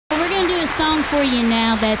do a song for you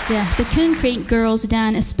now that the Coon Creek Girls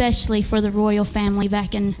done especially for the royal family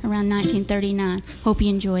back in around 1939. Hope you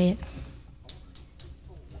enjoy it.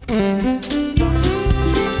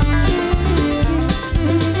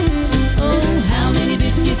 Oh, how many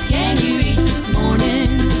biscuits can you eat this morning?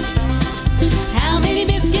 How many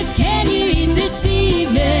biscuits can you eat this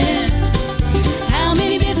evening? How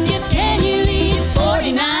many biscuits can you eat?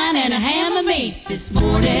 49 and a ham of meat this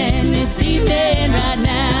morning, this evening, right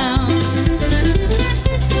now.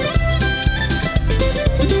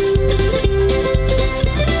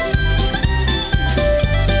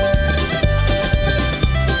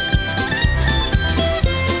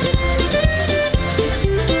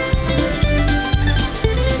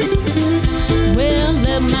 Well,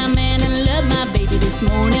 love my man and love my baby this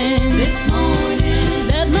morning. This morning.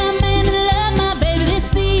 Love my man and love my baby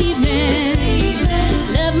this evening.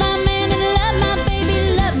 Love my man and love my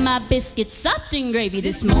baby, love my biscuits sopped in gravy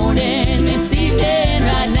this morning, this evening,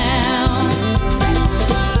 right now.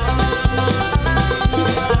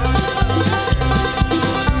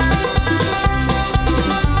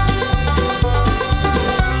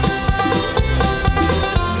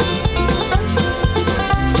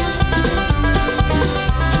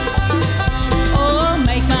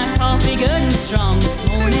 Good and strong this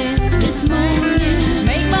morning. This morning.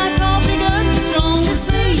 Make my coffee good and strong this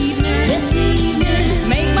evening. This evening.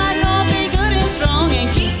 Make my coffee good and strong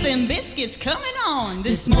and keep them biscuits coming on.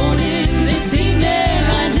 This morning, this evening,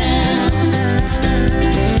 right now.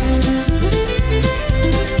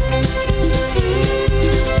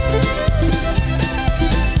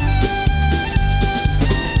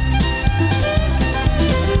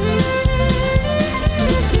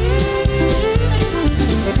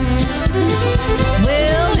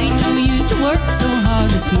 Work so hard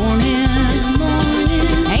this morning. This morning.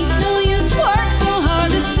 Ain't no use to work so hard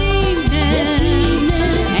this evening. This evening.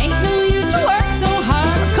 Ain't no use to work so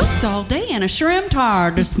hard. I've cooked all day and I sure am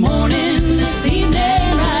tired this morning, this evening,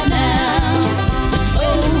 right now.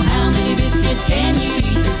 Oh, how many biscuits can you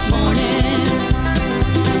eat this morning?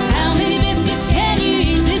 How many biscuits can you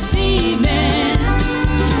eat this evening?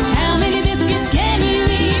 How many biscuits can you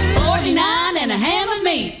eat? 49 and a ham of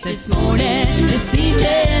meat this morning, this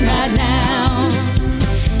evening, right now.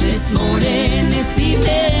 This morning, this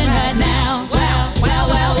evening, right now. Wow, wow,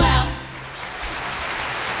 wow, wow.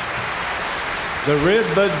 The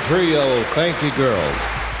Redbud Trio, thank you,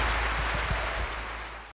 girls.